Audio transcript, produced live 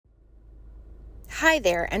Hi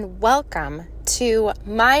there, and welcome to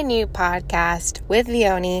my new podcast with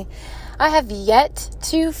Vioni. I have yet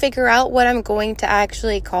to figure out what I'm going to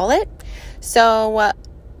actually call it. So,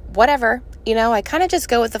 whatever. I kind of just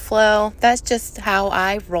go with the flow. That's just how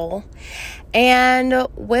I roll. And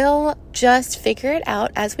we'll just figure it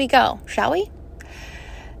out as we go, shall we?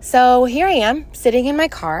 So, here I am, sitting in my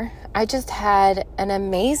car. I just had an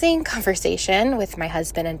amazing conversation with my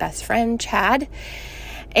husband and best friend, Chad.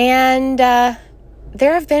 And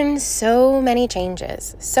there have been so many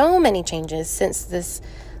changes since this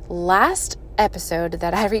last episode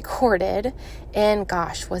that I recorded in,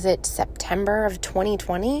 was it September of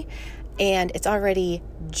 2020? And it's already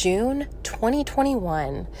June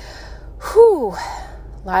 2021. Whew,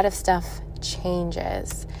 a lot of stuff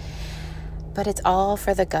changes, but it's all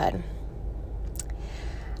for the good.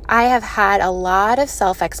 I have had a lot of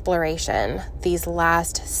self-exploration these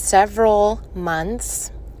last several months.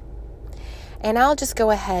 And I'll just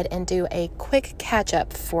go ahead and do a quick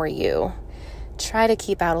catch-up for you. Try to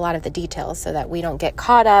keep out a lot of the details so that we don't get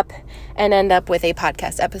caught up and end up with a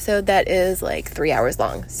podcast episode that is like 3 hours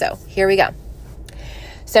long. So here we go.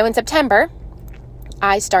 So in September,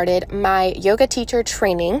 I started my yoga teacher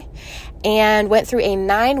training and went through a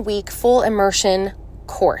 9-week full immersion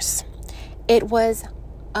course. It was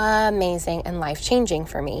amazing and life-changing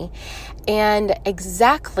for me, and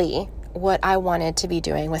exactly what I wanted to be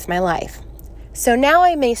doing with my life. So now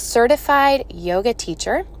I'm a certified yoga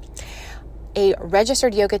teacher, a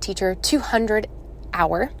registered yoga teacher 200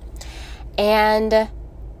 hour, and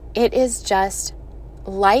it is just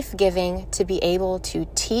life-giving to be able to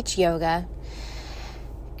teach yoga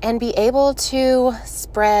and be able to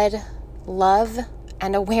spread love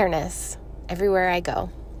and awareness everywhere I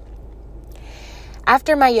go.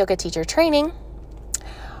 After my yoga teacher training,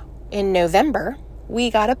 in November, we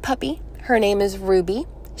got a puppy. Her name is Ruby.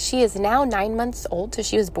 She is now 9 months old, so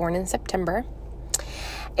she was born in September.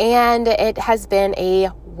 And it has been a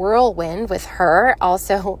whirlwind with her,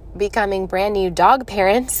 also becoming brand new dog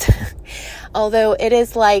parents. Although it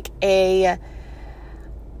is like a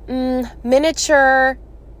miniature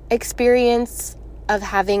experience of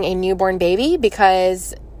having a newborn baby,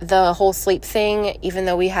 because the whole sleep thing, even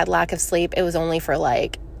though we had lack of sleep, it was only for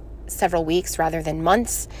like several weeks rather than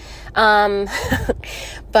months.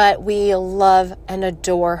 But we love and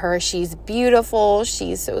adore her. She's beautiful.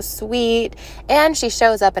 She's so sweet. And she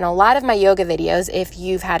shows up in a lot of my yoga videos if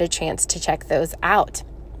you've had a chance to check those out.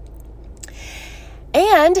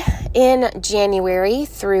 And in January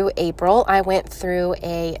through April, I went through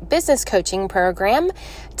a business coaching program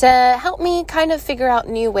to help me kind of figure out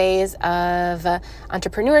new ways of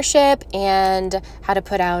entrepreneurship and how to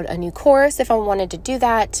put out a new course if I wanted to do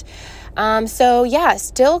that.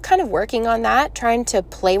 Still kind of working on that, trying to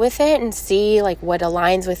play with it and see like what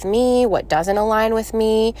aligns with me, what doesn't align with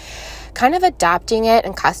me, kind of adapting it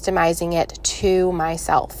and customizing it to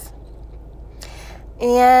myself.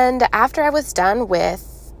 And after I was done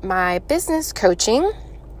with my business coaching,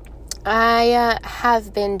 I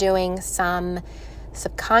have been doing some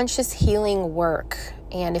subconscious healing work.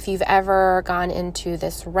 And if you've ever gone into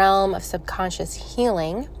this realm of subconscious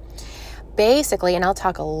healing, basically, and I'll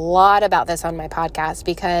talk a lot about this on my podcast,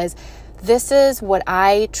 because this is what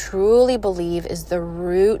I truly believe is the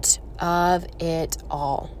root of it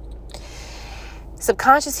all.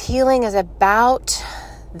 Subconscious healing is about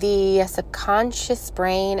the subconscious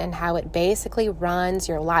brain and how it basically runs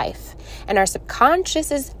your life. And our subconscious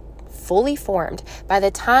is fully formed. By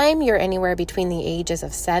the time you're anywhere between the ages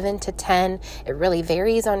of 7 to 10, it really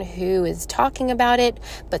varies on who is talking about it,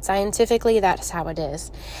 but scientifically, that's how it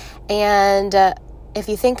is. And if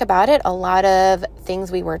you think about it, a lot of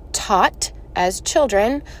things we were taught as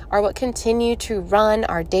children are what continue to run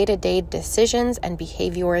our day-to-day decisions and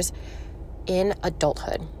behaviors in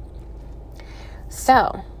adulthood.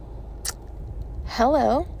 So,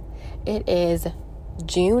 hello, it is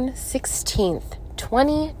June 16th,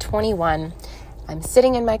 2021. I'm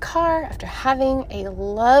sitting in my car after having a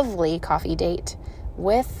lovely coffee date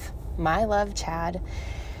with my love, Chad.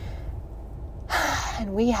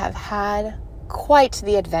 And we have had quite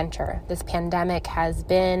the adventure. This pandemic has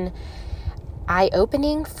been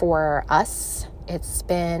eye-opening for us. It's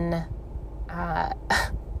been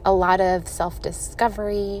a lot of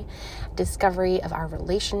self-discovery, discovery of our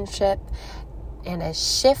relationship, and a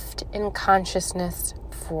shift in consciousness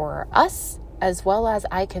for us, as well as,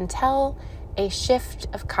 I can tell, a shift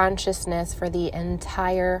of consciousness for the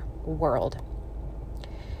entire world.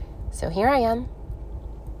 So here I am,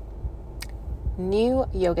 new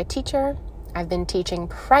yoga teacher. I've been teaching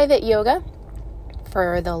private yoga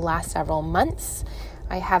for the last several months.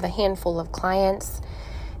 I have a handful of clients,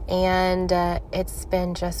 And it's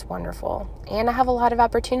been just wonderful. And I have a lot of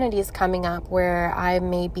opportunities coming up where I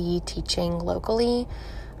may be teaching locally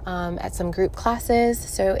at some group classes.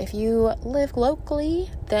 So if you live locally,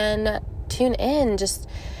 then tune in. Just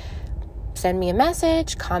send me a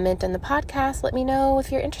message, comment on the podcast. Let me know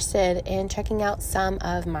if you're interested in checking out some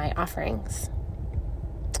of my offerings.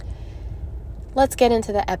 Let's get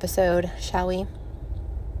into the episode, shall we?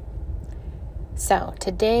 So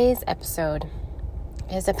today's episode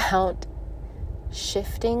is about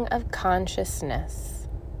shifting of consciousness.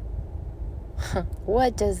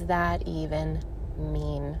 What does that even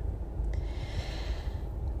mean?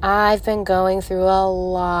 I've been going through a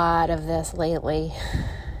lot of this lately,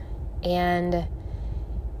 and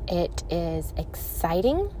it is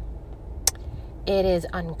exciting. It is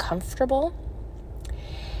uncomfortable.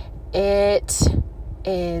 It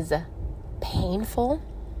is painful.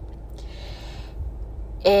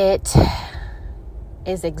 It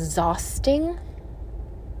is exhausting.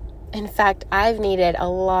 In fact, I've needed a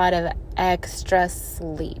lot of extra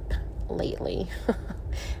sleep lately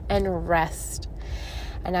and rest.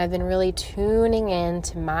 And I've been really tuning in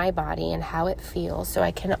to my body and how it feels so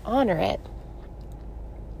I can honor it.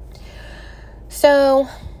 So,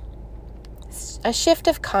 a shift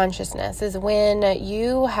of consciousness is when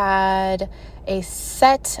you had a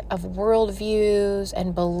set of worldviews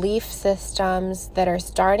and belief systems that are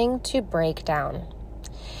starting to break down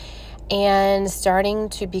and starting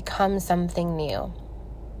to become something new.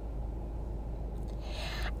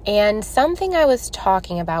 And something I was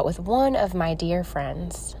talking about with one of my dear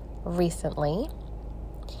friends recently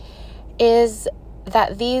is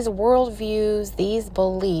that these worldviews, these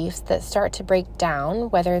beliefs that start to break down,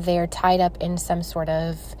 whether they're tied up in some sort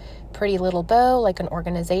of pretty little bow, like an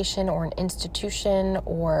organization or an institution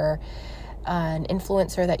or an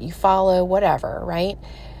influencer that you follow, whatever, right?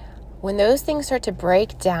 When those things start to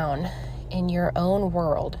break down in your own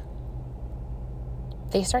world,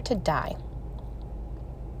 they start to die.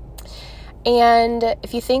 And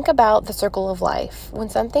if you think about the circle of life, when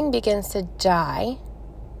something begins to die,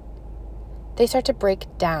 they start to break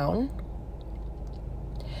down,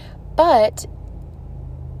 but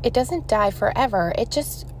it doesn't die forever. It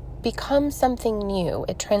just becomes something new.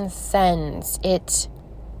 It transcends. It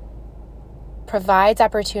provides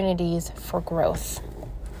opportunities for growth.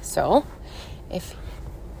 So, if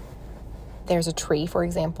there's a tree, for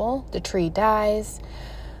example, the tree dies,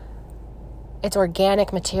 its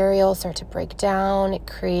organic materials start to break down. It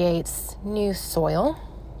creates new soil,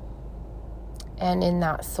 and in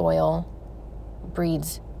that soil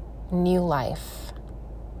breeds new life.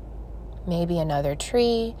 Maybe another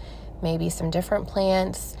tree, maybe some different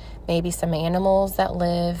plants, maybe some animals that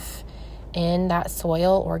live in that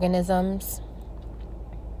soil, organisms.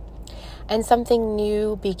 And something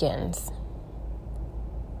new begins.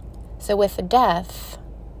 So with death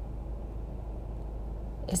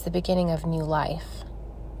is the beginning of new life.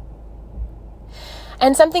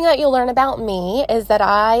 And something that you'll learn about me is that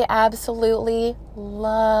I absolutely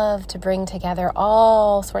love to bring together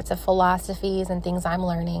all sorts of philosophies and things I'm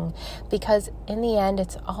learning, because in the end,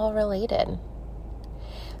 it's all related.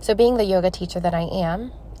 So being the yoga teacher that I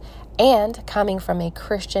am, and coming from a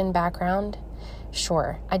Christian background,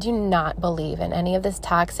 sure, I do not believe in any of this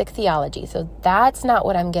toxic theology, so that's not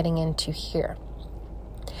what I'm getting into here.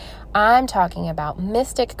 I'm talking about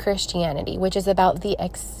mystic Christianity, which is about the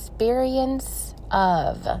experience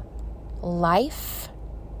of life,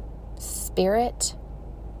 spirit,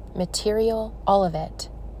 material, all of it.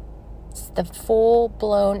 It's the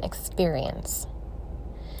full-blown experience.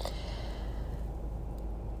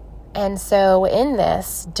 And so in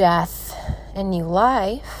this death and new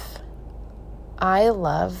life, I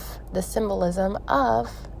love the symbolism of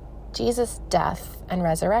Jesus' death and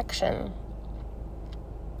resurrection.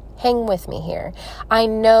 Hang with me here. I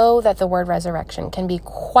know that the word resurrection can be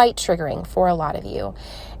quite triggering for a lot of you,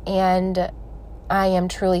 and I am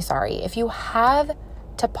truly sorry. If you have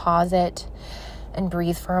to pause it and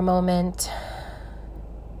breathe for a moment,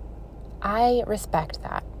 I respect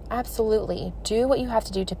that. Absolutely. Do what you have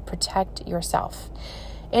to do to protect yourself.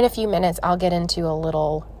 In a few minutes, I'll get into a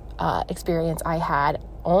little experience I had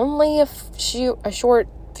only a short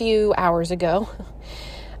few hours ago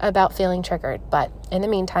about feeling triggered. But in the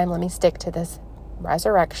meantime, let me stick to this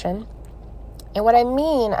resurrection. And what I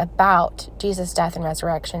mean about Jesus' death and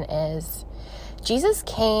resurrection is Jesus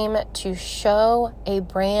came to show a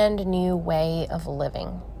brand new way of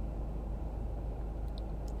living.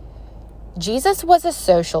 Jesus was a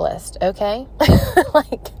socialist, okay?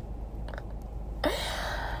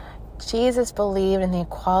 Jesus believed in the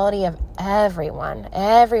equality of everyone.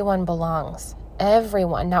 Everyone belongs.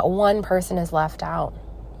 Everyone. Not one person is left out.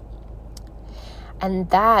 And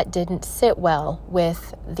that didn't sit well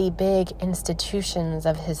with the big institutions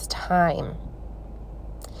of his time.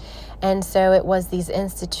 And so it was these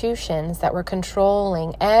institutions that were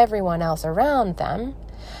controlling everyone else around them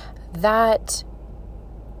that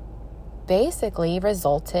basically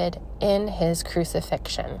resulted in his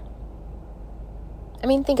crucifixion. I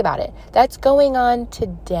mean, think about it. That's going on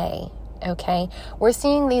today, okay? We're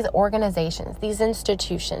seeing these organizations, these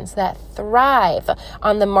institutions that thrive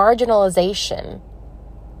on the marginalization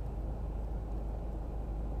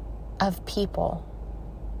of people.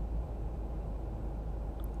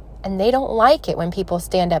 And they don't like it when people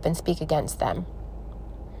stand up and speak against them.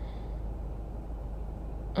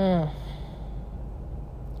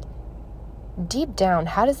 Deep down,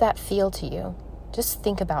 how does that feel to you? Just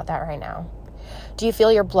think about that right now. Do you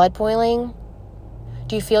feel your blood boiling?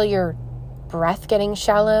 Do you feel your breath getting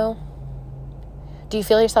shallow? Do you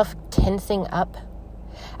feel yourself tensing up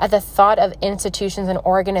at the thought of institutions and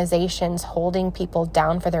organizations holding people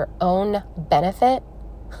down for their own benefit?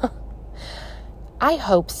 I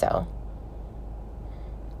hope so.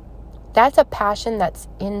 That's a passion that's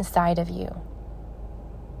inside of you.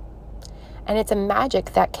 And it's a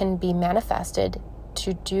magic that can be manifested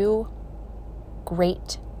to do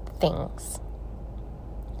great things.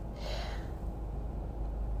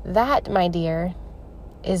 That, my dear,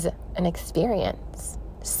 is an experience.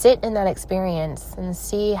 Sit in that experience and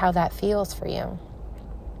see how that feels for you.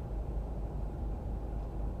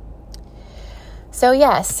 So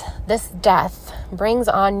yes, this death brings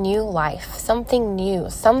on new life, something new,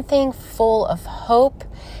 something full of hope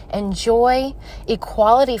and joy,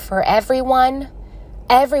 equality for everyone.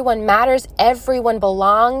 Everyone matters, everyone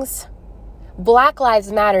belongs. Black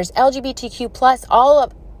Lives Matters, LGBTQ plus, all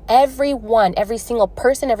of everyone, every single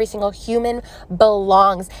person, every single human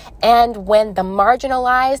belongs. And when the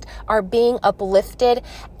marginalized are being uplifted,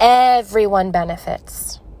 everyone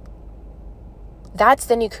benefits. That's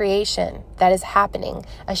the new creation that is happening,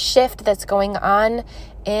 a shift that's going on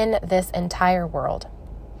in this entire world.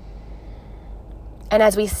 And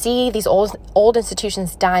as we see these old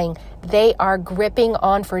institutions dying, they are gripping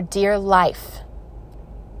on for dear life.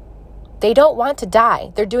 They don't want to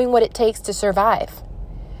die. They're doing what it takes to survive.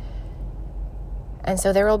 And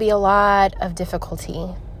so there will be a lot of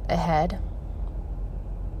difficulty ahead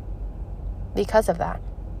because of that.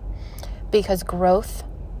 Because growth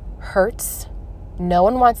hurts. No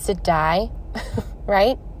one wants to die,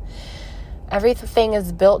 right? Everything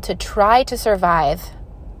is built to try to survive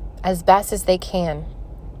as best as they can.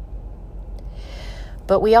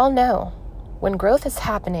 But we all know when growth is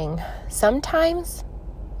happening, sometimes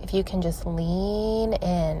if you can just lean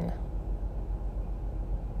in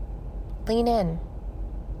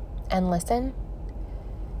and listen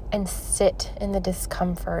and sit in the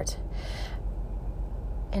discomfort,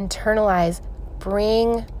 internalize,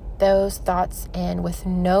 bring those thoughts in with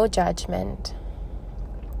no judgment.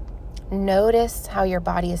 Notice how your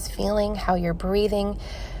body is feeling, how you're breathing.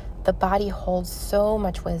 The body holds so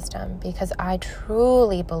much wisdom because I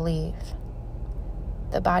truly believe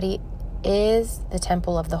the body is the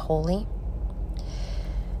temple of the holy.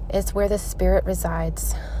 It's where the spirit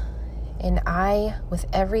resides. And I, with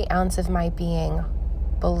every ounce of my being,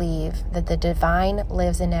 believe that the divine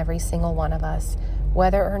lives in every single one of us,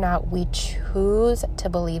 whether or not we choose to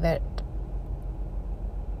believe it.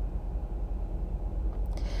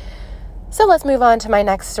 So let's move on to my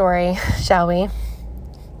next story, shall we?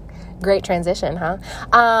 Great transition, huh?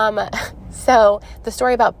 So the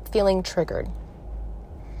story about feeling triggered.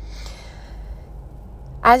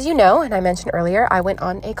 As you know, and I mentioned earlier, I went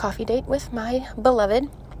on a coffee date with my beloved,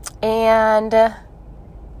 and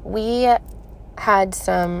we had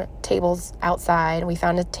some tables outside. We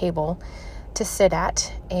found a table to sit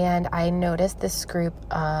at, and I noticed this group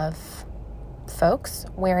of folks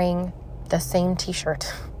wearing the same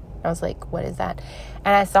t-shirt. I was like, what is that?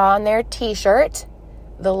 And I saw on their t-shirt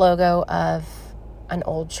the logo of an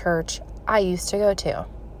old church I used to go to.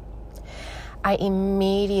 I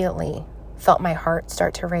immediately felt my heart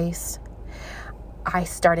start to race. I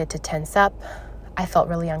started to tense up. I felt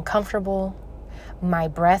really uncomfortable. My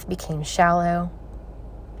breath became shallow.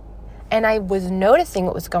 And I was noticing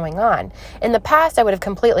what was going on. In the past, I would have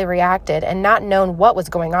completely reacted and not known what was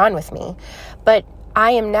going on with me. But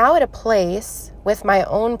I am now at a place with my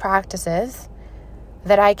own practices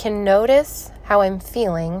that I can notice how I'm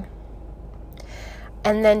feeling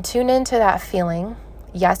and then tune into that feeling.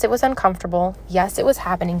 Yes, it was uncomfortable. Yes, it was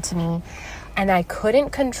happening to me. And I couldn't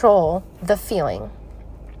control the feeling.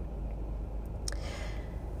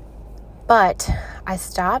 But I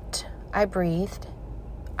stopped. I breathed.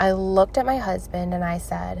 I looked at my husband and I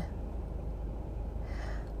said,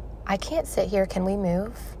 I can't sit here. Can we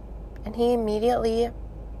move? And he immediately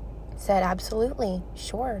said, absolutely,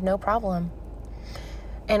 sure, no problem.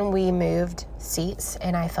 And we moved seats,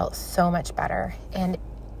 and I felt so much better. And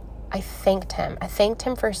I thanked him. I thanked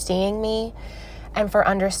him for seeing me and for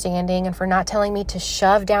understanding and for not telling me to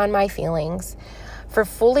shove down my feelings, for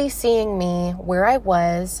fully seeing me where I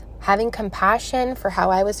was, having compassion for how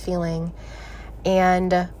I was feeling,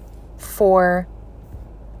 and for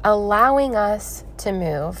allowing us to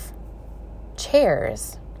move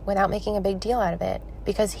chairs without making a big deal out of it,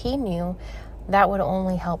 because he knew that would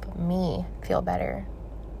only help me feel better.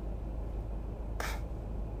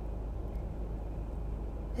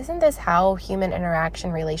 Isn't this how human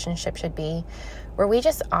interaction relationship should be? Where we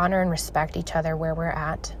just honor and respect each other where we're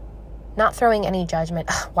at. Not throwing any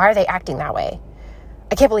judgment. Why are they acting that way?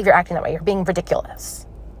 I can't believe you're acting that way. You're being ridiculous.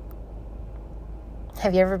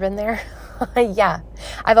 Have you ever been there? Yeah.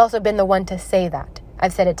 I've also been the one to say that.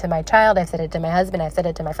 I've said it to my child. I've said it to my husband. I've said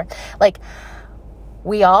it to my friend. Like,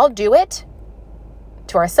 we all do it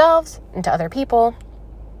to ourselves and to other people.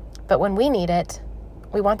 But when we need it,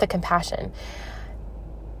 we want the compassion.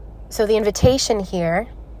 So the invitation here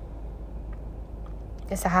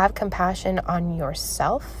is to have compassion on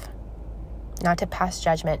yourself, not to pass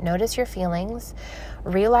judgment. Notice your feelings.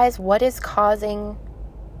 Realize what is causing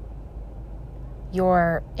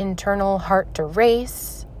your internal heart to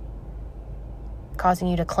race, causing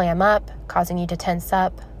you to clam up, causing you to tense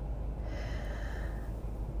up.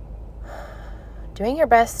 Doing your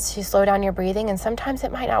best to slow down your breathing, and sometimes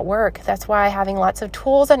it might not work. That's why having lots of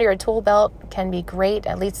tools under your tool belt can be great.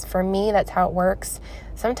 At least for me, that's how it works.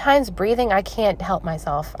 Sometimes breathing, I can't help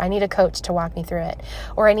myself. I need a coach to walk me through it.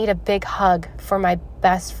 Or I need a big hug from my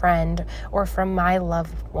best friend or from my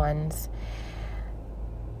loved ones.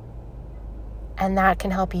 And that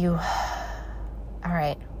can help you. All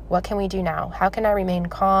right, what can we do now? How can I remain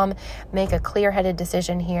calm, make a clear-headed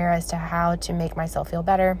decision here as to how to make myself feel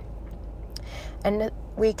better? And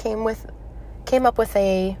we came up with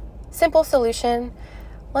a simple solution.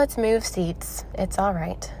 Let's move seats. It's all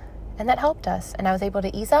right. And that helped us. And I was able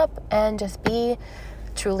to ease up and just be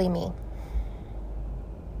truly me.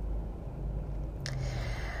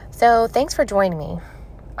 So thanks for joining me,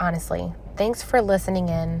 honestly. Thanks for listening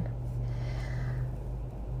in.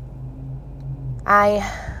 I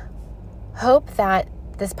hope that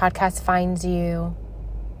this podcast finds you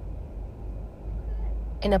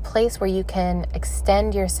in a place where you can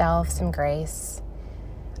extend yourself some grace.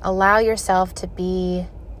 Allow yourself to be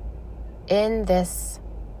in this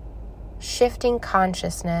shifting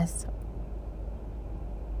consciousness,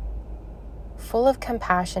 full of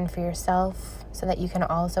compassion for yourself, so that you can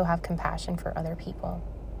also have compassion for other people.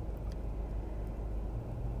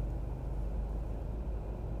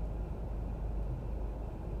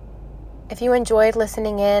 If you enjoyed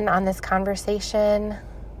listening in on this conversation,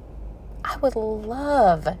 I would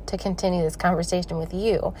love to continue this conversation with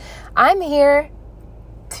you. I'm here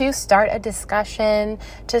to start a discussion,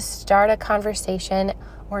 to start a conversation,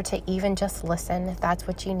 or to even just listen if that's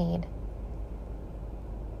what you need.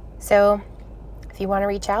 So if you want to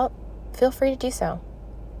reach out, feel free to do so.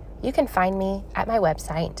 You can find me at my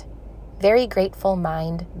website,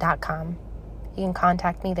 verygratefulmind.com. You can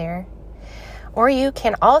contact me there. Or you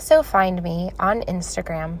can also find me on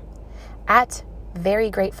Instagram at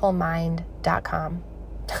verygratefulmind.com.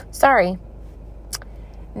 Sorry.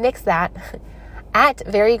 Nix that. At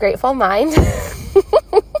verygratefulmind.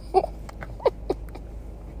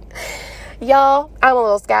 Y'all, I'm a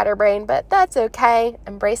little scatterbrained, but that's okay.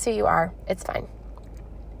 Embrace who you are. It's fine.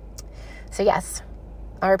 So yes,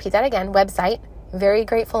 I'll repeat that again. Website,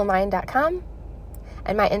 verygratefulmind.com.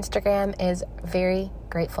 And my Instagram is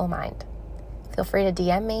verygratefulmind. Feel free to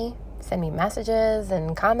DM me, send me messages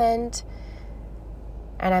and comment.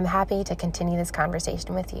 And I'm happy to continue this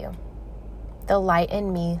conversation with you. The light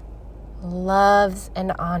in me loves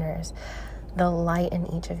and honors the light in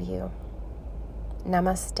each of you.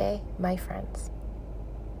 Namaste, my friends.